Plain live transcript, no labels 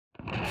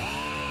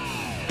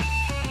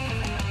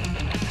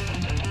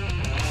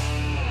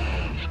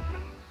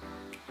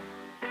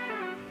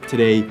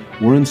Today,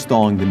 we're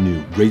installing the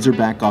new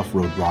Razorback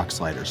Off-Road rock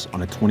sliders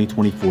on a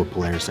 2024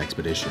 Polaris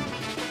Expedition.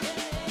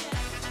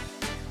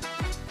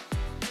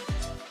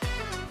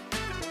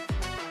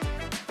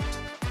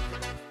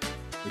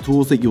 The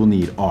tools that you'll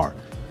need are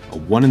a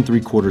 1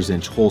 3/4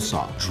 inch hole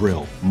saw,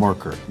 drill,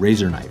 marker,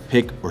 razor knife,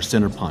 pick or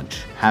center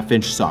punch, 1/2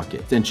 inch socket,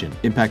 extension,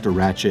 impactor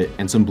ratchet,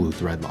 and some blue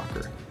thread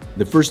locker.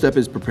 The first step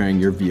is preparing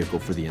your vehicle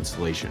for the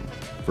installation.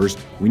 First,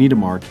 we need to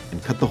mark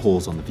and cut the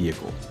holes on the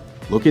vehicle.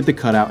 Locate the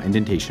cutout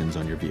indentations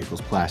on your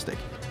vehicle's plastic.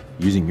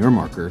 Using your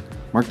marker,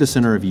 mark the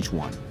center of each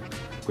one.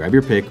 Grab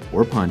your pick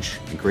or punch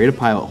and create a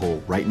pilot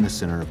hole right in the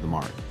center of the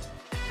mark.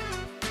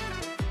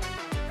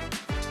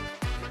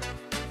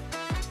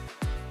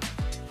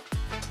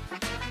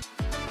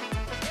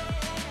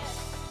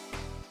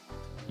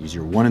 Use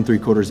your 1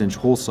 3/4 inch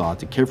hole saw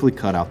to carefully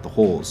cut out the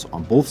holes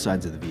on both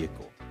sides of the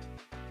vehicle.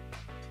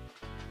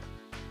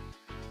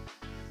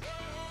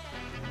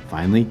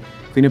 Finally,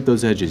 clean up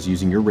those edges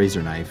using your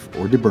razor knife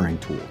or deburring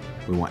tool.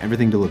 We want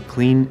everything to look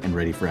clean and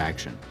ready for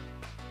action.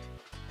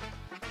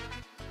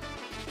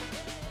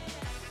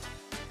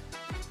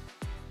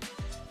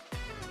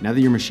 Now that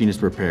your machine is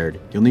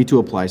prepared, you'll need to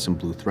apply some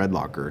blue thread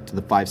locker to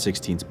the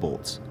 5/16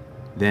 bolts.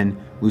 Then,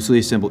 loosely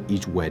assemble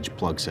each wedge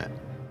plug set.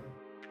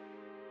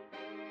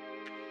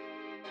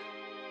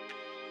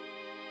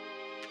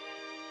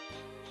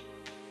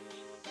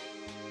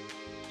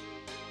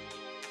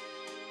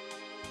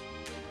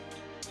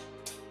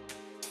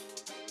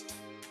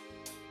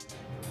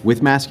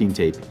 With masking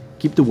tape,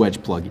 keep the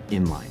wedge plug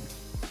in line.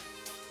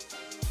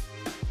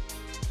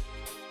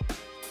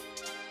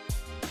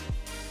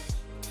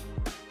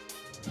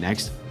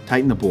 Next,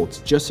 tighten the bolts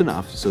just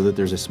enough so that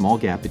there's a small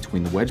gap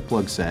between the wedge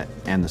plug set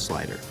and the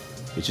slider.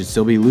 It should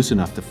still be loose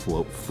enough to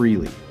float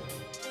freely.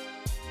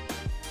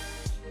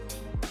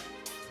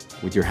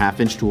 With your 1/2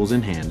 inch tools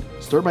in hand,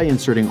 start by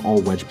inserting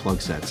all wedge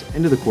plug sets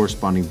into the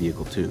corresponding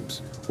vehicle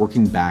tubes,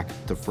 working back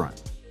to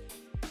front.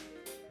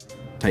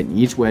 Tighten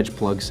each wedge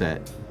plug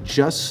set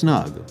just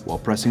snug while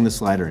pressing the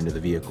slider into the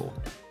vehicle.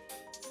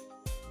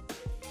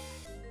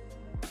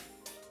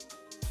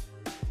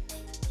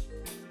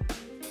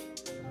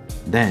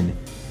 Then,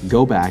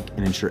 go back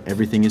and ensure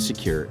everything is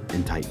secure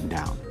and tightened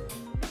down.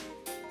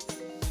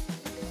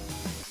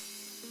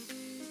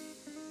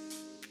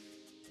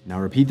 Now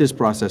repeat this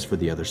process for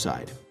the other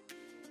side.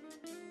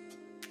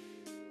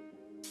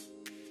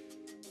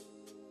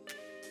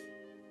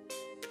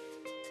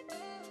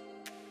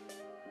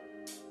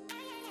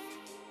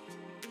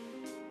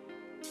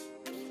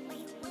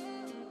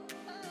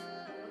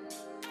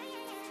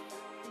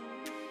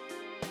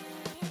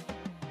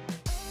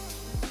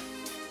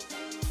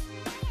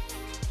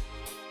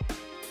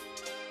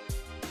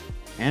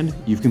 And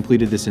you've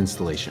completed this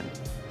installation.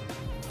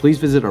 Please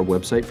visit our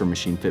website for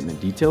machine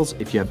fitment details.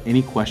 If you have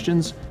any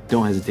questions,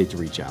 don't hesitate to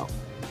reach out.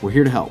 We're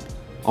here to help.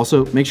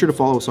 Also, make sure to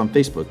follow us on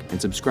Facebook and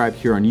subscribe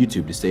here on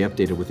YouTube to stay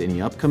updated with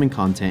any upcoming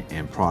content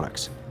and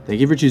products.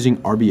 Thank you for choosing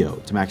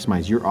RBO to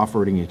maximize your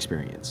off-roading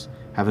experience.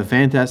 Have a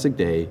fantastic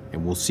day,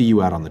 and we'll see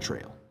you out on the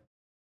trail.